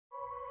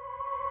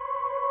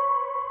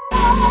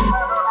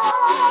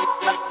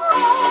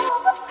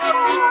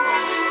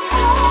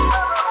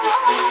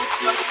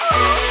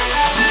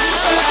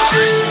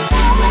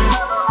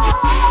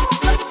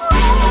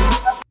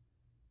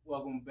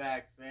Welcome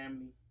back,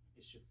 family.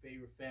 It's your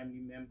favorite family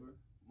member,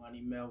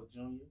 Money Mel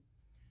Jr.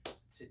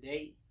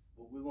 Today,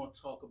 what we're going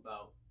to talk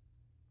about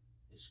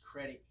is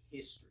credit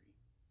history.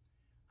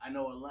 I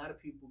know a lot of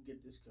people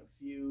get this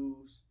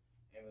confused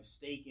and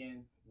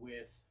mistaken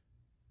with,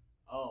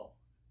 oh,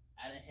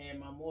 I done had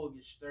my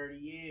mortgage 30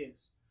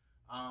 years.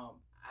 I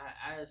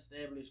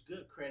established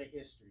good credit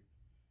history.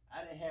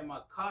 I done had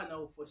my car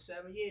note for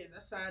 7 years. I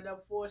signed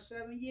up for a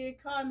 7-year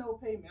car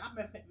note payment. I've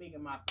been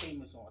making my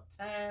payments on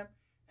time.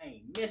 I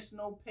ain't missed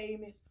no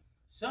payments.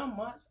 Some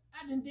months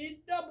I done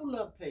did double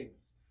up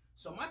payments.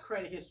 So my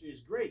credit history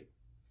is great.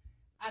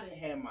 I done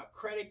had my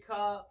credit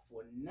card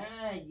for 9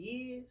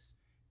 years.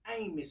 I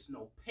ain't missed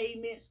no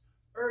payments.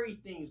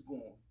 Everything's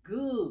going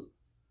good.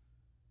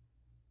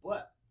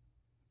 But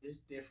there's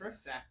different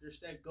factors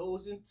that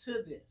goes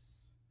into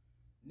this.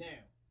 Now,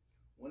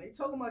 when they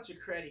talk about your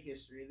credit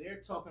history,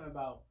 they're talking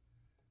about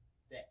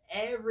the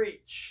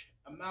average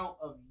amount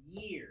of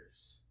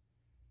years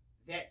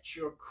that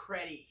your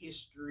credit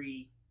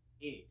history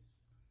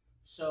is.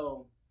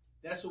 So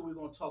that's what we're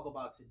going to talk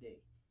about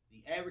today.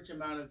 The average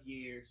amount of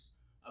years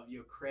of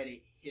your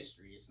credit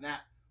history. It's not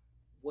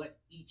what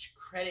each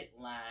credit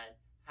line,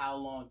 how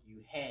long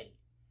you had it.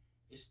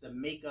 It's the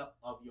makeup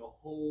of your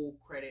whole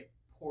credit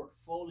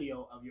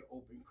portfolio of your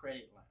open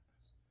credit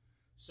lines.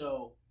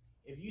 So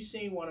if you've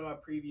seen one of my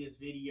previous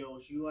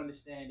videos, you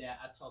understand that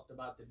I talked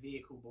about the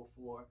vehicle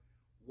before,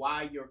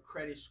 why your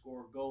credit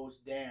score goes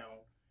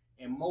down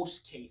in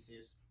most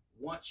cases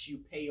once you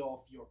pay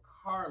off your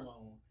car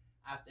loan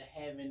after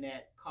having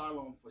that car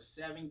loan for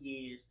 7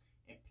 years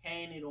and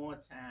paying it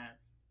on time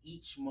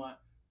each month,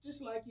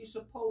 just like you're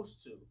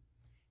supposed to.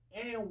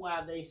 And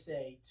why they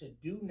say to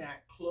do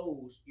not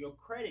close your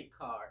credit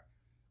card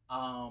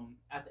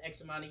after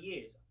X amount of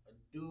years.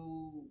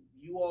 Do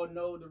you all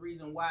know the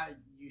reason why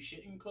you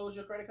shouldn't close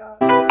your credit card?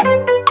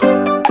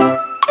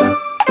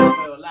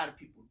 Well, a lot of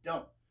people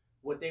don't.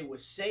 What they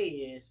would say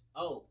is,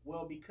 oh,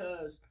 well,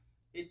 because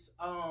it's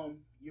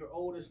your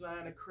oldest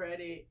line of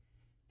credit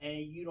and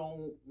you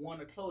don't want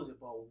to close it.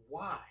 But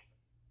why?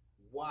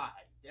 Why?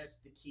 That's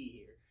the key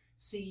here.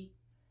 See,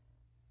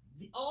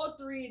 all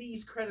three of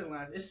these credit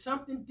lines, is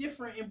something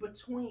different in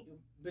between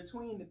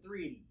the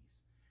three of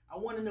these. I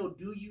want to know,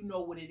 do you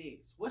know what it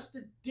is? What's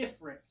the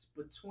difference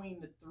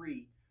between the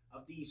three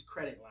of these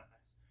credit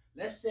lines?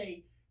 Let's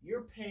say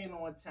you're paying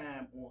on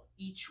time on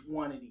each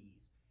one of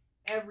these.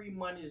 Every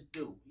month is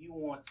due. You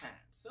on time.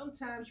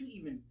 Sometimes you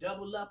even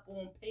double up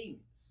on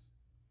payments.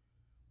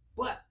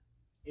 But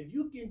if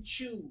you can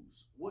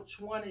choose which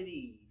one of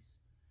these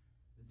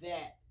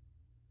that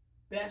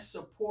best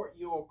support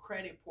your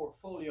credit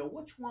portfolio,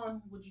 which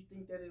one would you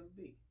think that it would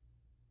be?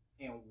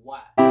 And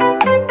why?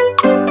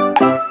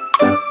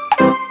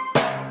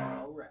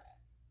 All right.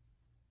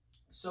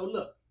 So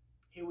look,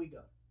 here we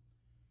go.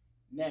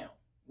 Now,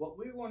 what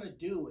we're going to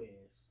do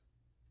is,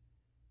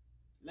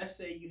 let's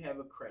say you have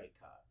a credit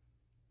card.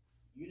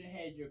 You done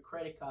had your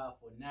credit card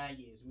for 9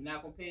 years. We're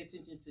not going to pay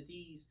attention to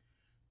these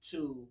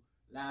two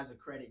lines of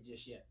credit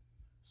just yet.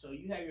 So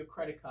you have your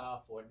credit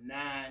card for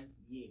 9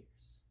 years.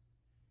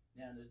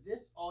 Now, is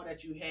this all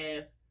that you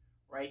have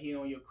right here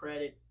on your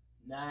credit?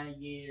 9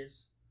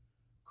 years,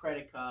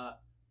 credit card.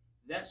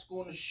 That's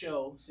going to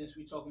show, since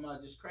we're talking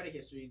about just credit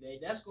history today,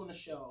 that's going to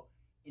show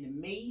an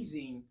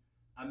amazing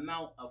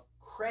amount of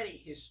credit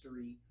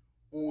history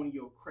on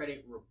your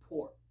credit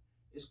report.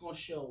 It's going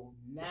to show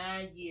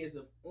 9 years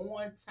of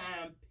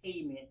on-time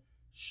payment,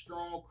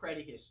 strong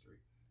credit history.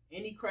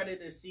 Any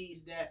creditor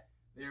sees that,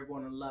 they're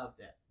going to love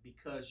that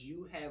because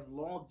you have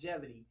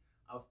longevity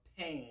of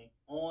paying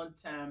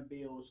on-time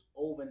bills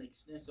over an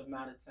extensive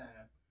amount of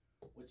time,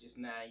 which is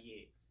 9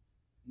 years.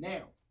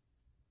 Now,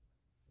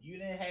 you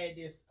done had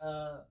this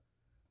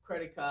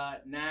credit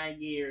card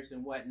 9 years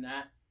and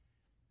whatnot.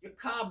 Your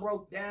car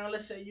broke down.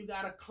 Let's say you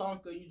got a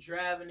clunker, you're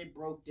driving, it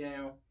broke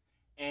down,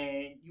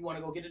 and you want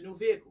to go get a new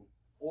vehicle.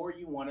 Or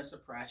you want to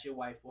surprise your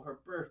wife for her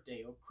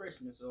birthday or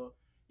Christmas or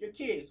your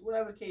kids,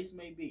 whatever the case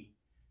may be.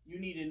 You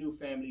need a new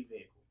family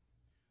vehicle.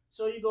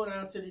 So you go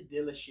down to the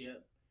dealership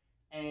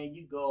and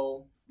you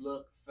go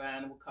look,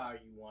 find what car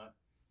you want.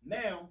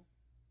 Now,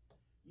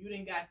 you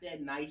done got that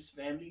nice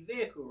family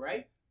vehicle,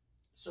 right?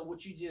 So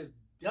what you just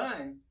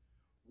done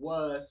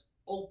was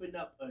open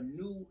up a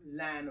new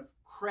line of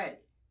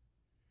credit.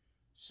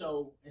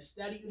 So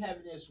instead of you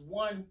having this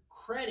one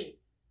credit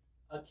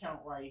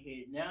account right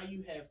here, now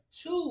you have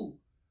two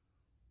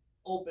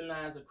open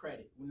lines of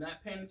credit. We're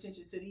not paying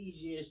attention to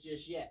these years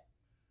just yet.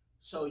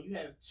 So you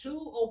have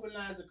two open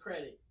lines of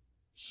credit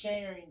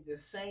sharing the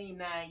same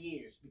 9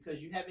 years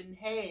because you haven't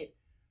had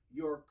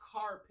your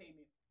car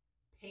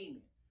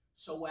payment.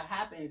 So what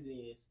happens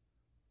is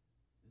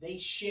they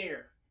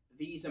share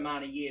these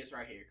amount of years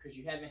right here because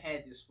you haven't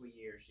had this for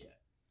years yet.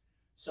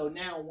 So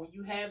now when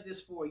you have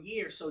this for a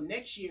year, so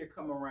next year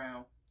come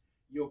around,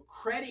 your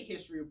credit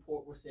history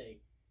report will say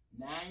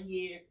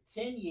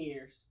 10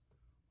 years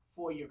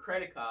for your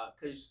credit card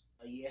because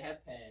a year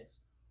have passed,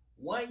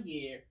 1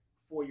 year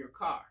for your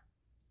car.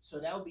 So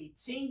that would be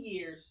 10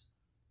 years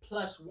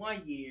plus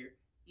 1 year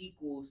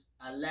equals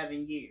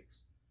 11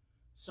 years.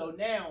 So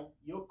now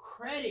your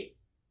credit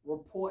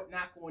report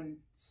not going to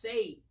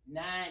say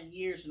 9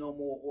 years no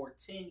more or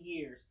 10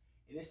 years.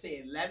 It'll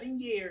say 11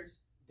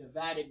 years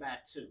divided by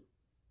 2.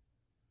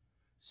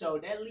 So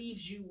that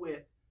leaves you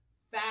with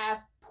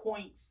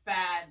 5.5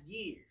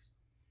 years.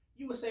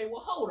 You would say,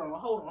 well, hold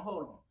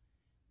on.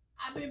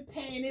 I've been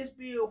paying this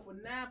bill for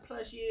 9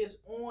 plus years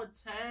on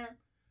time,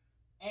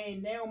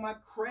 and now my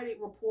credit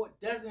report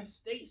doesn't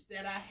state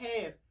that I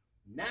have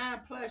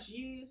 9 plus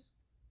years.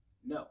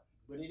 No,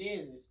 what it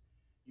is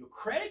your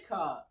credit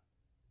card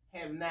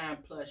have 9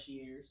 plus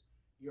years.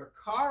 Your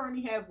car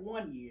only have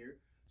 1 year.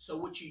 So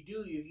what you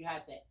do is you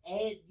have to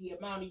add the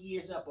amount of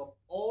years up of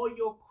all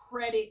your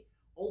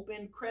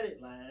open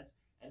credit lines,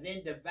 and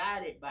then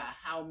divide it by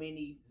how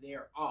many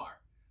there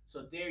are.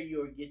 So there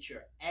you'll get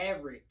your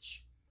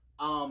average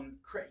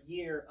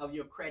year of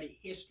your credit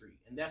history,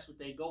 and that's what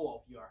they go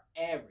off, your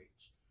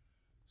average.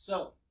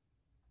 So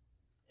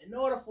in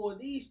order for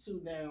these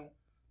two now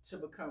to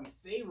become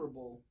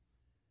favorable,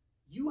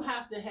 you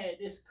have to have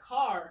this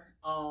car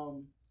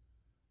loan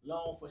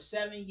for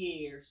 7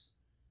 years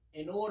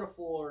in order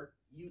for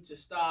you to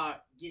start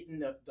getting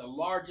the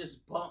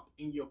largest bump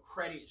in your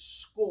credit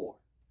score.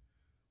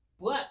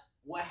 But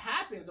what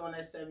happens on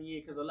that 7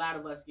 year, because a lot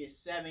of us get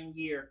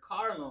 7-year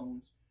car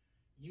loans,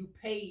 you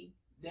pay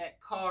that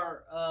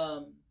car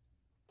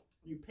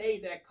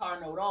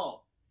note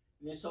off,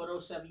 and then so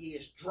those 7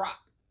 years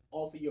drop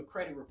off of your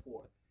credit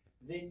report.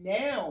 Then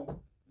now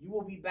you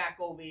will be back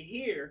over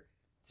here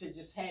to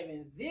just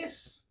having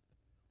this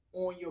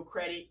on your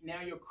credit.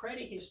 Now your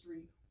credit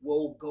history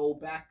will go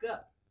back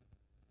up.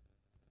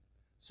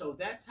 So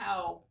that's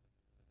how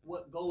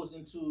what goes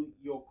into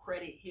your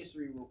credit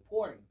history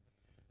reporting.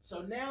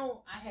 So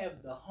now I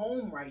have the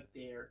home right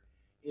there,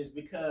 is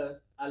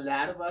because a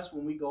lot of us,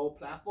 when we go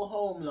apply for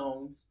home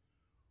loans,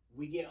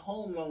 we get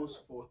home loans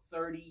for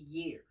 30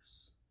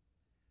 years.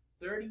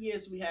 30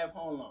 years we have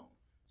home loan.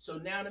 So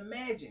now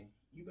imagine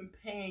you've been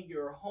paying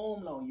your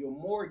home loan, your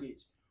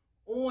mortgage,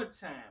 on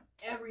time,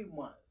 every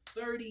month,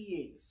 30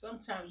 years.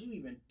 Sometimes you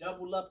even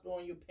double up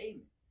on your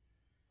payment.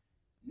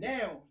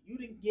 Now, you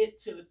didn't get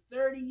to the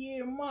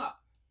 30-year mark.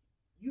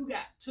 You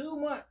got 2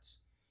 months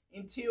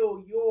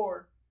until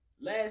your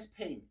last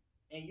payment,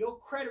 and your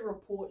credit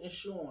report is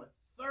showing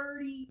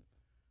 30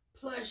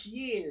 plus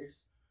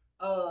years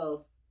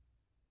of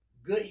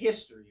good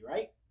history,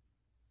 right?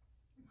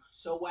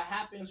 So what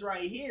happens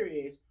right here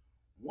is,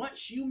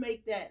 once you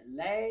make that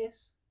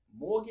last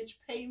mortgage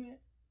payment,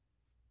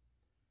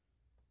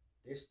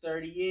 this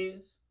 30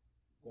 years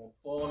going to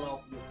fall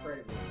off your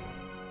credit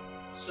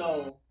report.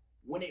 So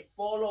when it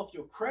fall off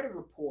your credit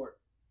report,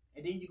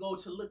 and then you go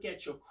to look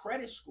at your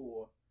credit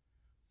score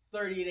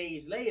 30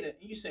 days later,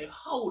 and you say,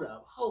 hold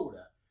up.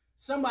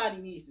 Somebody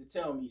needs to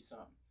tell me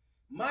something.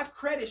 My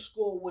credit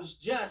score was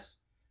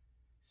just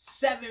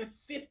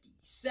 750,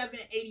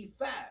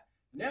 785.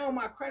 Now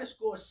my credit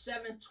score is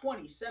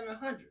 720,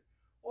 700,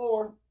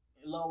 or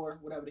lower,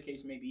 whatever the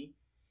case may be.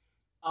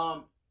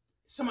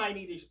 Somebody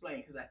need to explain,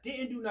 because I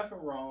didn't do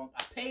nothing wrong.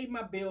 I paid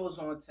my bills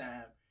on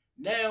time.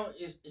 Now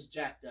it's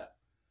jacked up.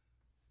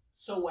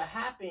 So what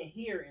happened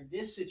here in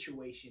this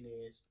situation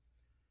is,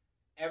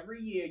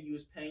 every year you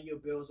was paying your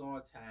bills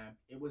on time.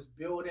 It was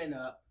building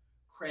up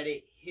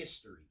credit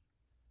history.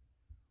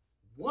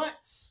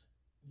 Once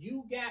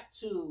you got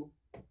to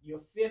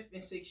your 5th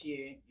and 6th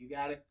year, you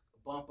got to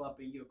bump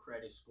up in your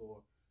credit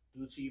score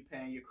due to you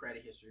paying your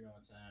credit history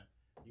on time.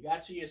 You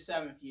got to your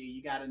 7th year,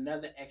 you got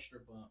another extra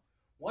bump.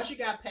 Once you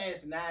got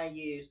past 9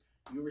 years,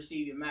 you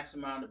receive your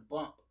maximum amount of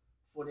bump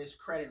for this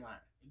credit line.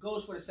 It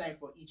goes for the same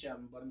for each of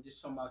them, but I'm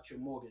just talking about your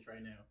mortgage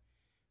right now.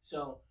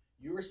 So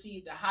you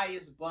receive the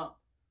highest bump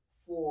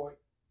for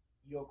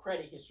your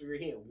credit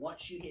history here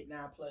once you hit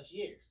 9 plus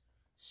years.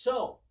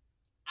 So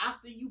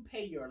after you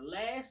pay your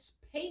last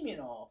payment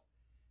off,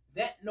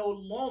 that no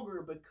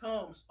longer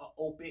becomes an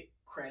open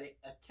credit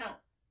account.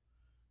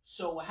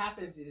 So what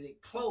happens is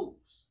it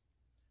closes.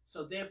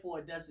 So therefore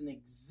it doesn't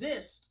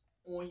exist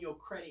on your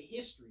credit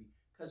history,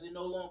 because it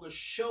no longer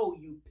show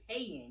you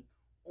paying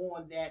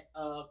on that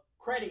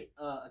credit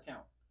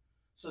account.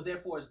 So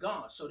therefore it's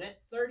gone. So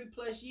that 30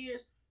 plus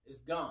years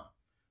is gone.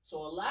 So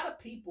a lot of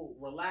people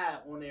rely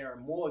on their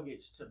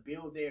mortgage to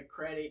build their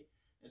credit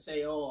and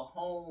say, oh, a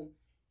home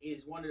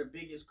is one of the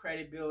biggest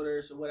credit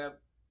builders or whatever.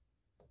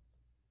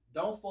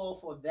 Don't fall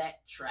for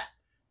that trap.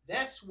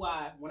 That's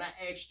why when I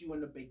asked you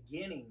in the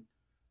beginning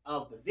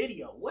of the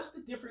video, what's the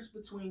difference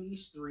between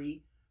these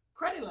 3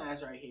 credit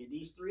lines right here,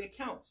 these 3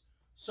 accounts?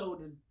 So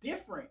the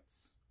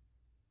difference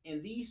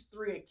in these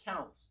 3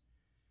 accounts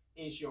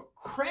is your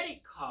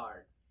credit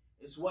card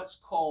is what's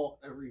called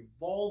a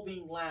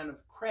revolving line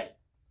of credit.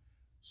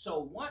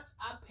 So once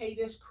I pay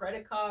this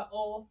credit card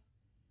off,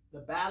 the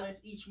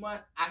balance each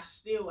month, I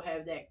still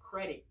have that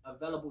credit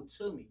available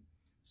to me.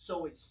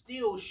 So it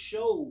still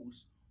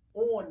shows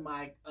on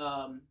my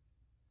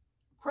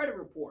credit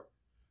report.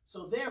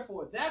 So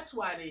therefore, that's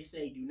why they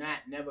say do not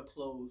never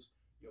close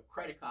your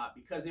credit card,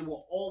 because it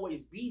will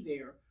always be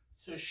there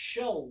to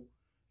show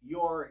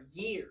your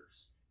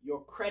years,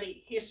 your credit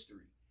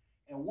history.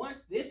 And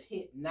once this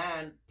hit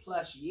 9+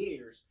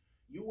 years,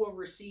 you will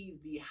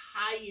receive the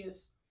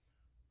highest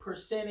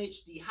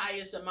percentage, the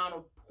highest amount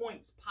of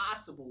points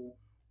possible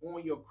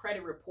on your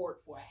credit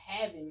report for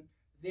having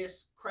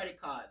this credit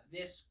card,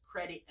 this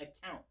credit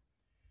account.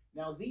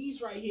 Now,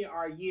 these right here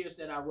are years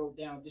that I wrote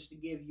down just to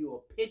give you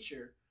a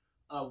picture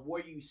of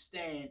where you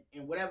stand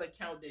in whatever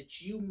account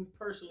that you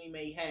personally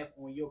may have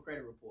on your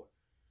credit report.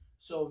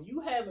 So if you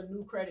have a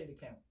new credit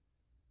account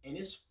and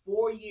it's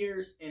 4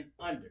 years and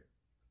under,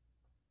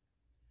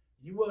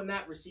 you will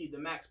not receive the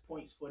max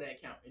points for that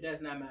account. It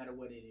does not matter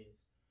what it is.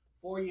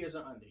 4 years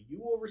or under. You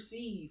will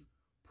receive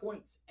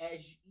points as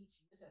each.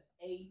 This has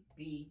A,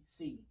 B,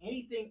 C.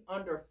 Anything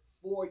under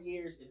 4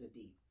 years is a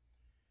D.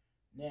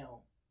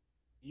 Now,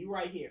 you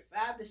right here,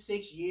 5 to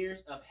 6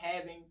 years of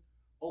having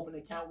open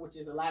account, which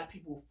is a lot of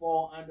people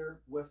fall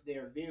under with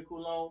their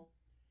vehicle loan.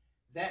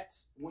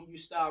 That's when you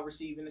start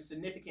receiving a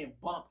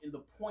significant bump in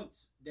the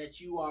points that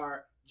you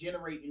are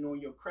generating on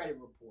your credit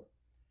report.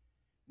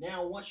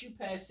 Now, once you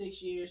pass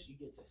 6 years, you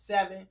get to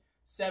 7.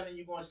 7,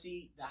 you're going to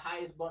see the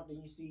highest bump that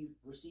you see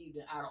received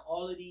out of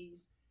all of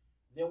these.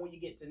 Then when you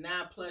get to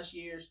 9+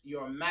 years,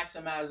 you're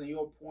maximizing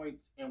your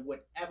points in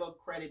whatever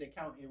credit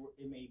account it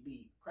may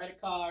be. Credit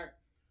card,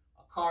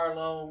 a car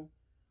loan,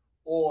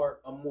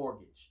 or a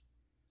mortgage.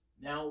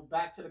 Now,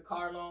 back to the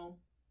car loan.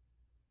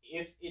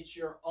 If it's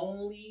your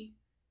only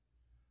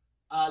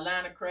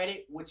line of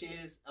credit, which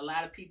is a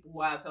lot of people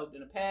who I've helped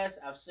in the past,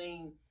 I've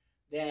seen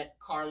that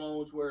car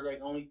loans were the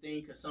only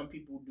thing because some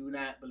people do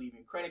not believe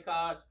in credit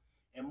cards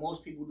and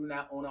most people do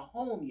not own a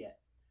home yet.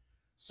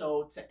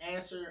 So to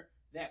answer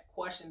that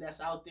question that's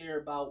out there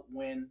about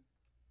when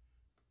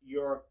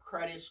your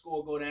credit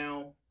score go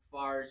down as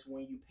far as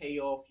when you pay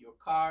off your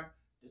car,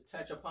 to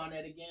touch upon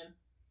that again,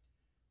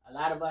 a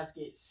lot of us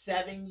get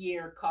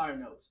 7-year car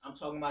notes. I'm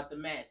talking about the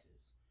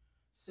masses.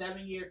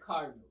 7-year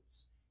car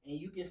notes. And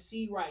you can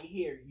see right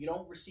here, you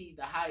don't receive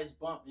the highest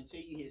bump until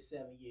you hit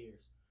 7 years.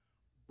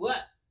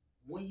 But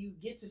when you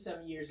get to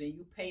 7 years and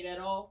you pay that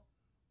off,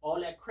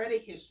 all that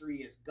credit history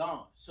is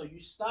gone. So you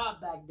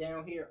start back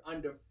down here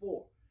under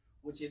 4,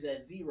 which is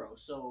at 0.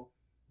 So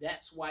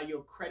that's why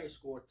your credit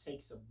score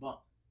takes a bump.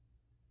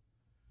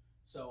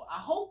 So I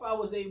hope I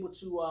was able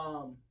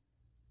to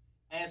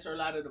answer a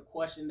lot of the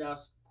questions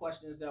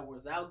that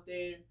was out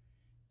there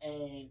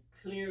and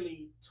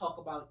clearly talk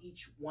about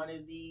each one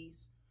of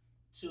these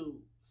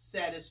to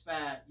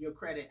satisfy your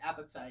credit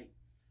appetite.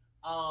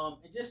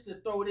 And just to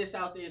throw this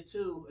out there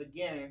too,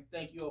 again,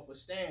 thank you all for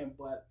staying,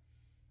 but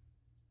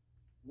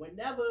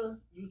whenever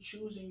you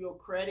choosing your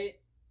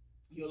credit,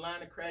 your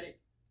line of credit,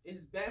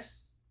 it's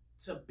best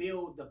to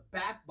build the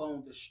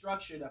backbone, the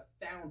structure, the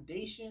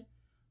foundation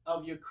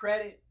of your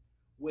credit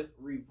with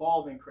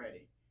revolving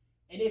credit.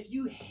 And if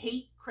you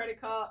hate credit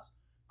cards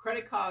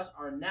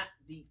are not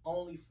the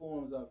only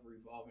forms of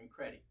revolving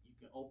credit. You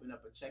can open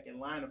up a checking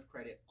line of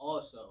credit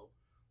also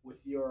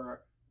with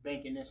your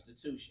banking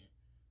institution.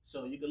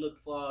 So you can look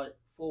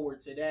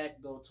forward to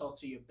that. Go talk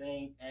to your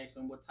bank, ask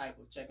them what type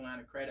of checking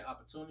line of credit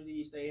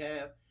opportunities they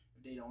have.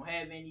 If they don't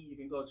have any, you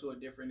can go to a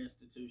different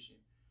institution.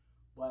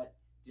 But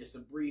just a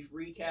brief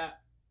recap: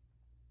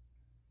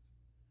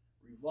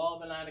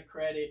 revolving line of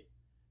credit,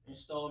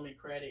 installment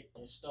credit.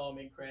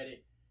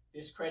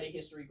 This credit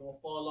history gonna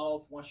fall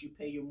off once you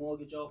pay your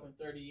mortgage off in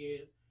 30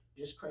 years.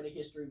 This credit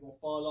history gonna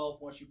fall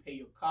off once you pay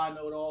your car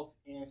note off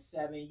in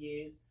 7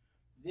 years.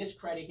 This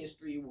credit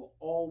history will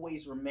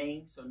always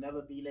remain, so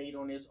never be late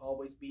on this,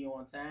 always be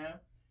on time.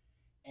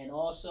 And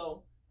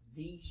also,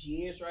 these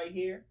years right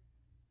here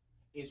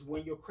is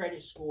when your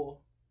credit score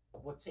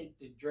will take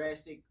the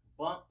drastic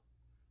bump,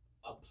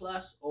 a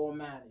plus or a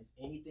minus.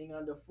 Anything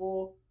under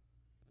 4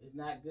 is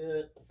not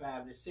good.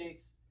 5 to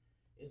 6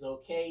 is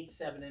okay.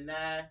 7 to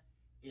 9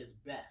 is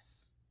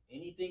best.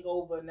 Anything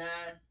over 9,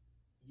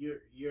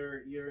 you're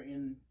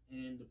in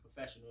the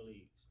professional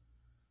leagues.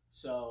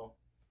 So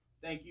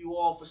thank you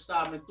all for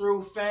stopping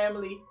through,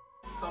 family.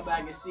 Come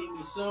back and see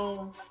me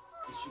soon.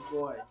 It's your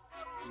boy,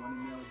 Money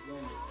Mill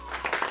Agenda.